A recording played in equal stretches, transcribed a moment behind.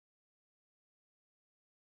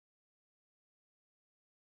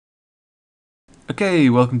Okay,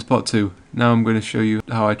 welcome to part 2. Now I'm going to show you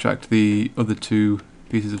how I tracked the other two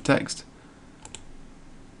pieces of text.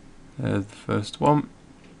 There's the first one.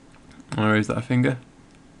 I raise that finger.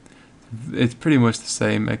 It's pretty much the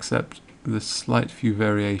same except with a slight few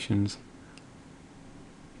variations.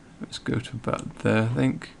 Let's go to about there, I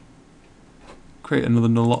think. Create another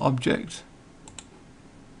null object.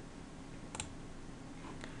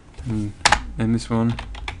 And name this one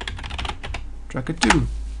Tracker2.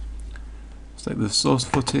 Select the source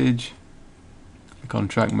footage, click on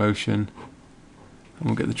track motion, and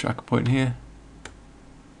we'll get the tracker point here.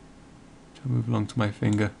 So I'll move along to my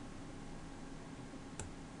finger.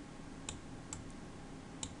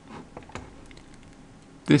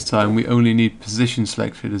 This time we only need position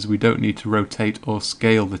selected, as we don't need to rotate or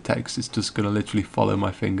scale the text. It's just going to literally follow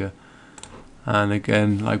my finger. And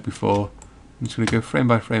again, like before, I'm just going to go frame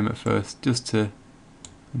by frame at first, just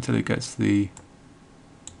until it gets the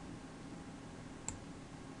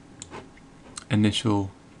initial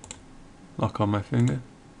lock on my finger.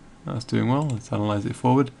 That's doing well. Let's analyze it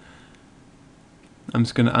forward. I'm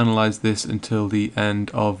just going to analyze this until the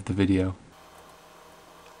end of the video.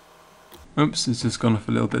 Oops, it's just gone off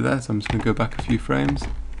a little bit there, so I'm just going to go back a few frames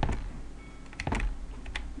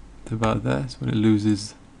to about there, so when it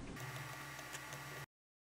loses.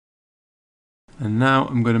 And now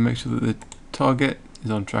I'm going to make sure that the target is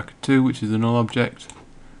on tracker 2, which is the null object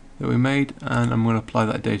that we made, and I'm going to apply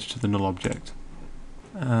that data to the null object.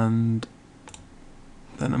 And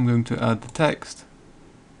then I'm going to add the text.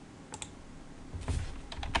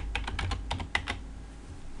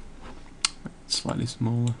 Slightly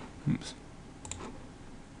smaller. Oops.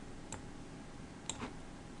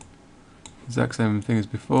 Exact same thing as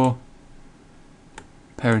before.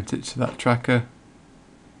 Parent it to that tracker,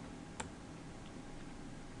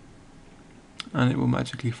 and it will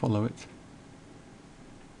magically follow it.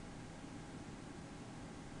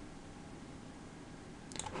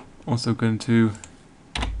 Also going to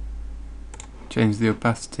change the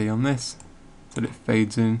opacity on this so that it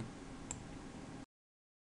fades in.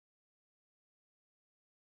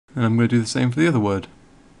 And I'm going to do the same for the other word.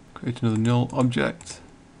 Create another null object.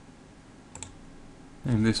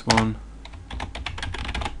 Name this one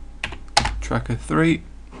Tracker3.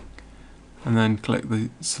 And then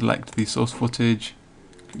select the source footage,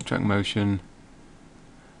 click track motion.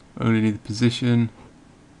 Only need the position.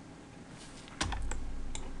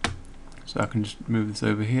 So I can just move this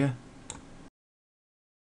over here.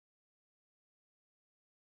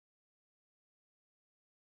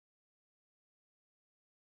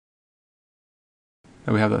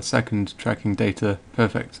 Now we have that second tracking data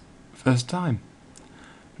perfect first time.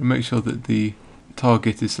 And make sure that the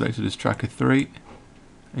target is selected as tracker 3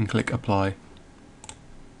 and click apply. And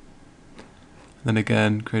then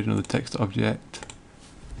again create another text object.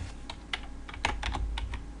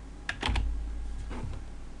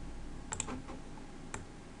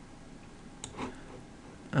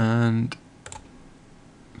 And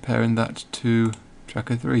pairing that to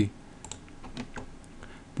tracker 3.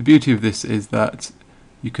 The beauty of this is that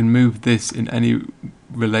you can move this in any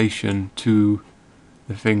relation to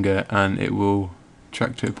the finger and it will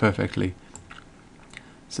track to it perfectly.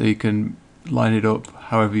 So you can line it up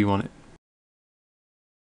however you want it.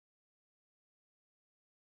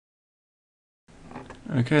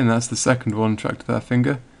 Okay, and that's the second one tracked to that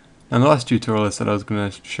finger. Now in the last tutorial I said I was going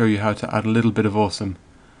to show you how to add a little bit of awesome,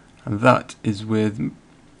 and that is with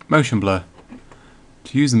motion blur.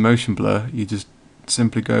 To use the motion blur, you just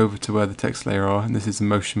simply go over to where the text layer are, and this is the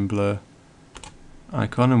motion blur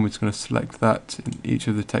icon, and we're just going to select that in each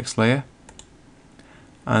of the text layer,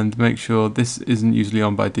 and make sure this isn't usually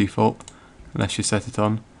on by default unless you set it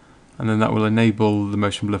on, and then that will enable the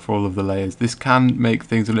motion blur for all of the layers. This can make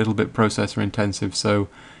things a little bit processor intensive, so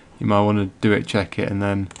you might want to do it, check it, and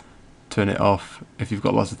then turn it off if you've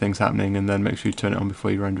got lots of things happening, and then make sure you turn it on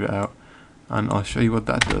before you render it out. And I'll show you what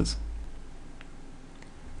that does.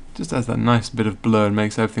 Just adds that nice bit of blur and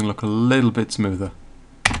makes everything look a little bit smoother.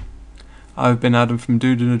 I've been Adam from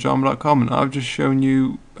dudeinadrama.com, and I've just shown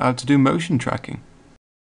you how to do motion tracking.